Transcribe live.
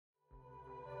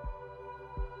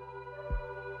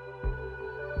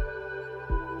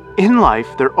In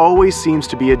life, there always seems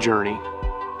to be a journey,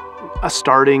 a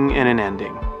starting and an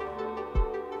ending.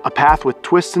 A path with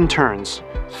twists and turns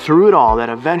through it all that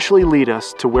eventually lead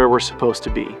us to where we're supposed to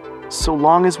be, so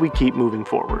long as we keep moving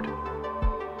forward.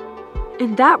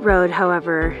 And that road,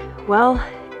 however, well,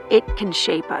 it can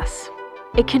shape us.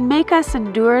 It can make us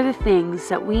endure the things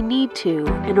that we need to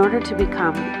in order to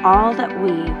become all that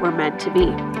we were meant to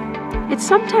be. It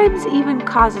sometimes even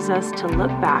causes us to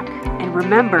look back and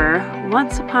remember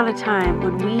once upon a time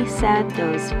when we said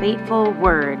those fateful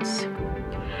words.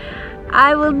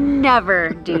 I will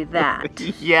never do that.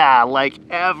 Yeah, like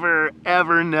ever,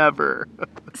 never.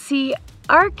 See,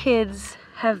 our kids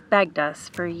have begged us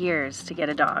for years to get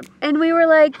a dog. And we were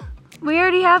like, we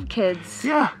already have kids.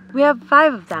 Yeah. We have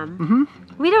 5 of them. Mm-hmm.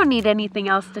 We don't need anything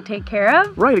else to take care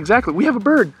of. Right, exactly. We have a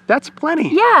bird. That's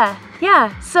plenty. Yeah.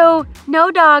 So,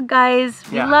 no dog, guys.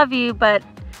 We love you, but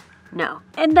no.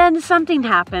 And then something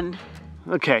happened.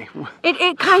 Okay.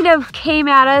 It kind of came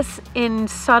at us in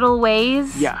subtle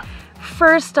ways. Yeah.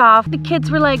 First off, the kids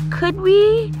were like, could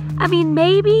we? I mean,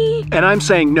 maybe? And I'm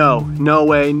saying no. No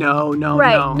way, no,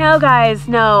 right. no. No, guys,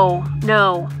 no.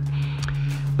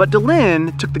 But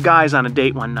Delynn took the guys on a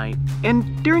date one night,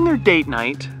 and during their date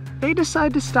night, they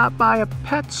decided to stop by a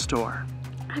pet store.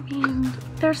 I mean,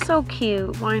 they're so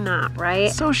cute. Why not,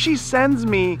 right? So she sends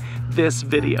me this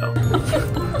video.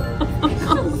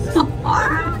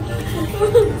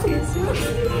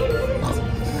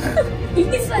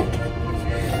 He's like,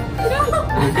 no.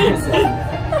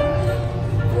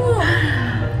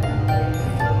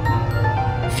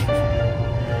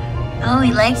 Oh,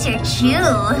 he likes your chew.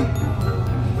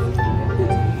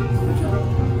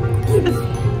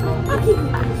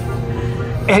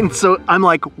 And so I'm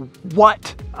like,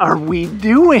 what are we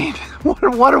doing?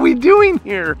 What are we doing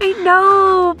here? I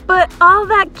know, but all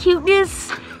that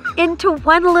cuteness into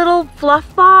one little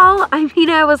fluff ball. I mean,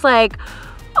 I was like,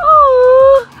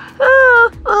 oh.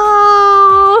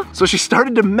 So she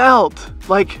started to melt,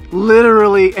 like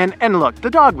literally, and look, the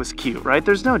dog was cute, right?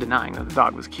 There's no denying that the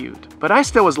dog was cute. But I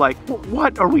still was like,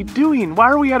 what are we doing? Why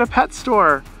are we at a pet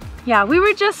store? Yeah, we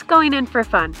were just going in for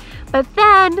fun. But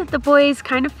then the boys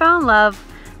kind of fell in love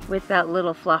with that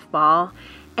little fluff ball,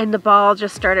 and the ball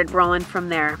just started rolling from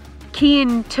there.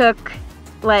 Kian took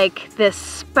like this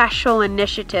special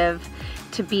initiative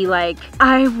to be like,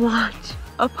 I want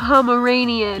a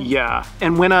Pomeranian. Yeah,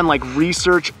 and went on like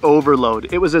research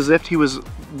overload. It was as if he was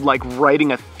like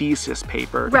writing a thesis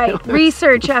paper. Right,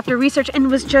 research after research,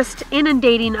 and was just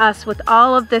inundating us with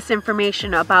all of this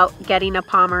information about getting a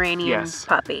Pomeranian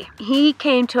puppy. He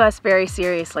came to us very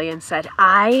seriously and said,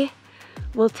 I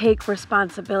will take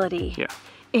responsibility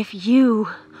if you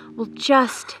will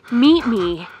just meet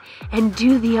me and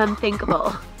do the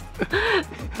unthinkable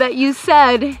that you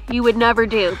said you would never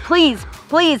do. Please,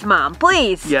 please, Mom,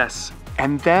 please. Yes,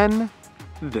 and then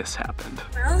this happened.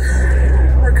 Well,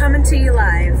 we're coming to you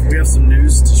live. We have some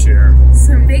news to share.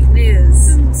 Some big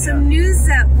news. Some news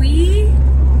that we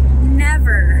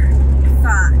never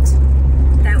thought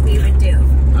that we would do.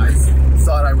 I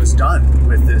thought I was done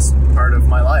with this part of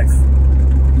my life.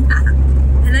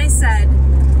 And I said,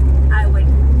 I would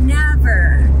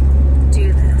never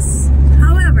do this.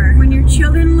 However, when your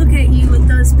children look at you with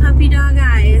those puppy dog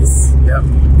eyes,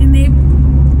 and they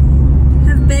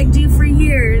have begged you for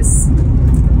years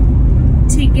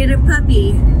to get a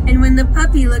puppy, and when the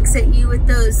puppy looks at you with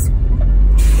those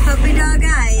puppy dog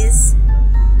eyes,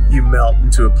 you melt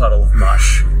into a puddle of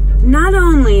mush. Not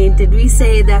only did we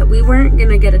say that we weren't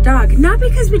gonna get a dog, not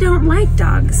because we don't like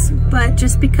dogs, but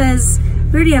just because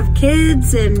we already have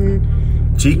kids and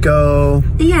Cheeko.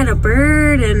 He had a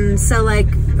bird, and so like,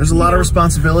 there's a lot of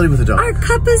responsibility with a dog. Our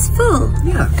cup is full.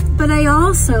 Yeah. But I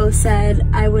also said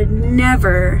I would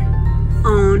never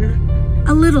own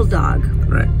a little dog.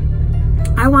 Right.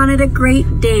 I wanted a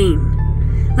Great Dane.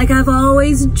 Like I've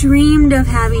always dreamed of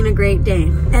having a Great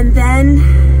Dane. And then,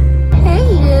 hey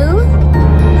you.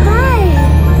 Hi.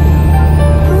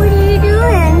 What are you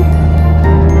doing?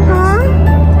 Huh?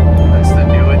 That's the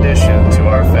new addition to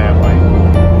our family.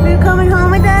 Are you coming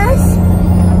home with us?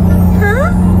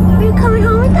 Huh? Are you coming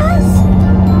home with us?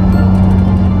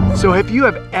 So if you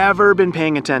have ever been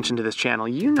paying attention to this channel,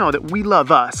 you know that we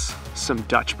love us some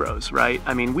Dutch Bros, right?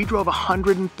 I mean, we drove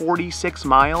 146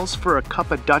 miles for a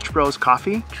cup of Dutch Bros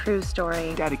coffee. True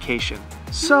story. Dedication.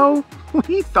 So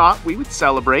we thought we would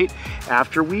celebrate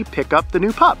after we pick up the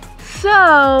new pup.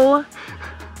 So,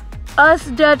 us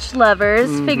Dutch lovers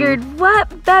figured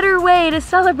what better way to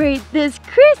celebrate this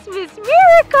Christmas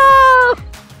miracle?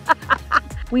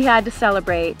 We had to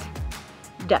celebrate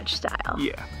Dutch style.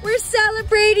 Yeah. We're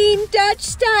celebrating Dutch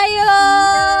style!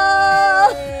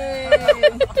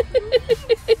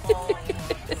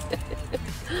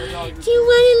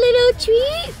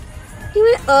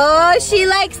 Oh, she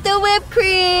likes the whipped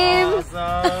cream.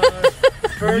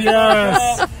 Awesome.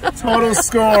 Yes. Total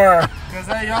score. Because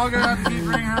y'all gonna have to keep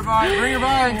bring her by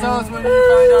and tell us when you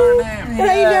find out her name. Yes,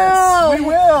 I know. We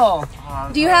will.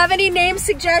 Do you have any name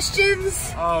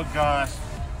suggestions? Oh gosh.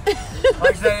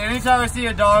 Like I said, anytime I see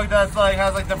a dog that's like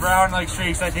has like the brown like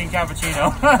streaks, I think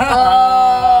cappuccino.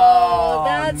 Oh,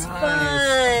 that's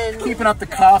fun. Keeping up the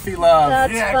coffee love.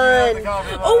 That's fun.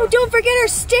 Oh, don't forget our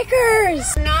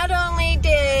stickers. Not only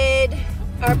did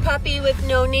our puppy with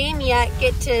no name yet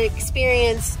get to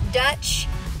experience Dutch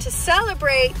to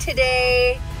celebrate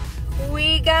today,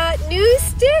 we got new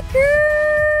stickers.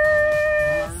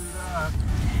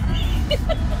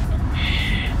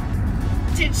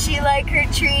 Did she like her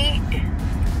treat?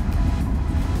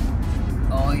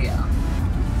 Oh yeah.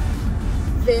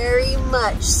 Very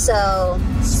much so.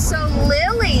 So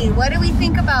Lily, what do we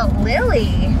think about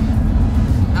Lily?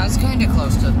 I was kind of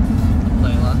close to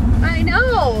Layla. I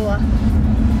know.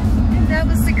 And that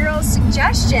was the girl's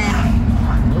suggestion.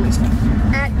 Lily's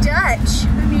At Dutch.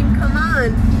 I mean, come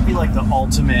on. It'd be like the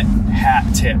ultimate hat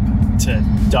tip to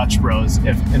Dutch Bros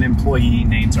if an employee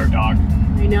names our dog.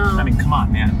 I know. I mean, come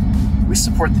on, man. We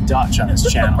support the Dutch on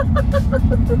this channel.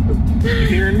 You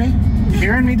hearing me? You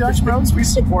hearing me, Dutch Bros? We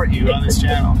support you on this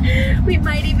channel. We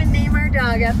might even name our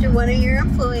dog after one of your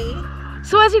employees.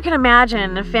 So as you can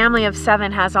imagine, a family of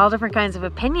 7 has all different kinds of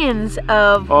opinions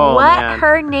of what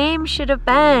her name should have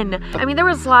been. I mean, there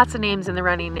was lots of names in the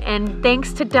running, and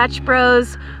thanks to Dutch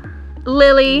Bros,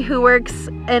 Lily, who works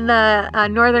in the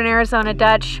Northern Arizona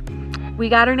Dutch, we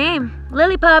got her name,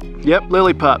 Lily Pup. Yep,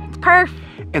 Lily Pup. It's perf.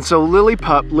 And so Lily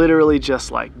Pup literally just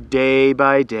like day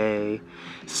by day,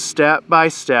 step by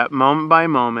step, moment by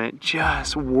moment,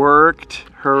 just worked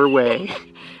her way.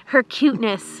 Her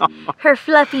cuteness, her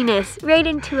fluffiness, right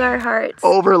into our hearts.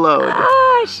 Overload.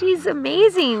 Ah, she's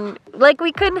amazing. Like,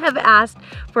 we couldn't have asked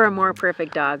for a more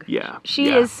perfect dog. Yeah. She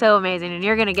is so amazing, and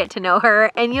you're gonna get to know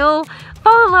her, and you'll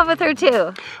fall in love with her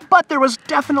too. But there was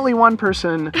definitely one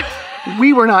person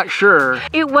we were not sure.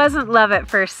 It wasn't love at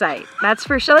first sight. That's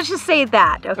for sure. Let's just say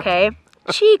that, okay?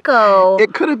 Cheeko.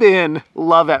 It could have been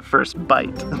love at first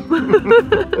bite.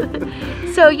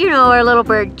 So, you know, our little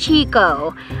bird,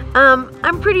 Cheeko.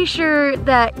 I'm pretty sure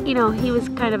that, you know, he was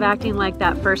kind of acting like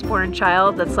that firstborn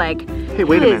child that's like, hey,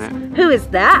 wait a minute. Who is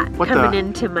that What coming the?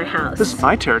 into my house? This is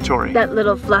my territory. That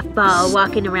little fluff ball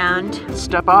walking around.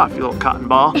 Step off, you little cotton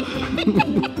ball.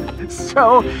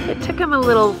 So It took him a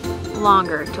little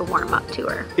longer to warm up to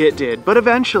her. it did, but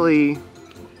eventually,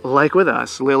 like with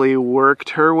us, Lily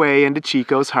worked her way into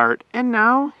Chico's heart, and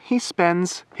now he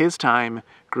spends his time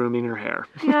grooming her hair.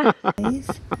 Yeah.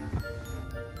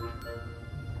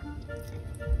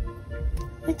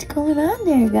 What's going on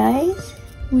there, guys?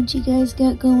 What you guys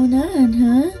got going on,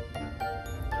 huh?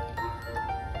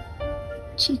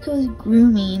 Chico's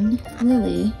grooming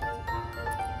Lily.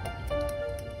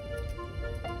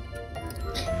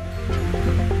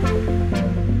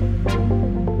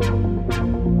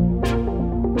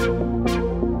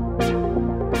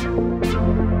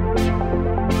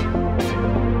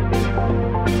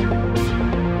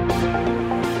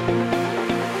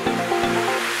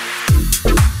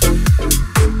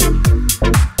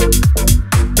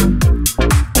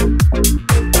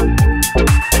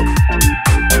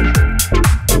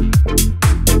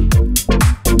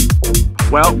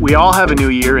 Well, we all have a new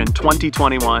year in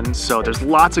 2021, so there's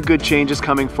lots of good changes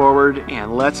coming forward,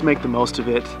 and let's make the most of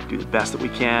it, do the best that we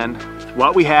can, with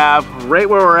what we have, right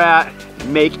where we're at,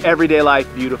 and make everyday life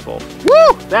beautiful.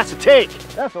 Woo! That's a take.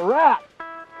 That's a wrap.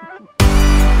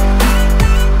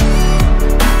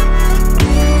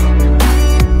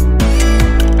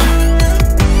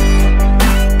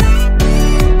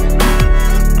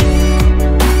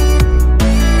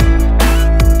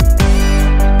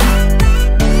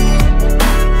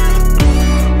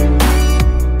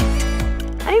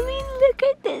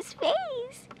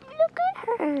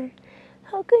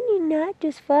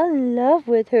 Just fall in love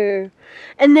with her.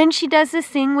 And then she does this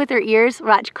thing with her ears.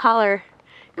 Watch, call her.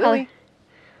 Lily.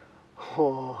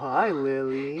 Oh, hi,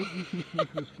 Lily.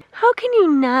 How can you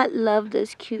not love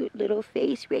this cute little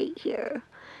face right here?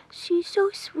 She's so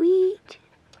sweet.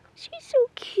 She's so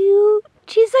cute.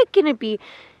 She's like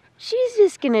she's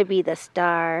just gonna be the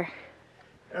star.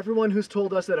 Everyone who's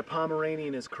told us that a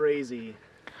Pomeranian is crazy.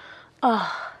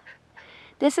 Oh,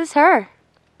 this is her.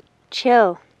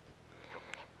 Chill.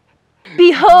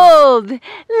 Behold,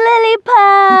 Lily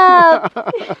Pup!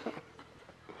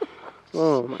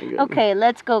 Oh my goodness. Okay,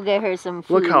 let's go get her some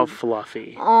food. Look how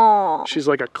fluffy. Oh. She's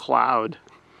like a cloud.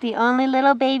 The only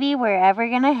little baby we're ever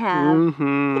gonna have.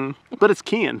 Mm-hmm. But it's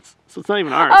Kian's, so it's not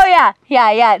even ours. Oh yeah,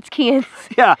 yeah, it's Kian's.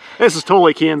 Yeah, this is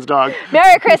totally Kian's dog.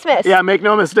 Merry Christmas. Yeah, make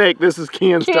no mistake, this is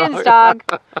Kian's dog. Kian's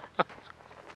dog.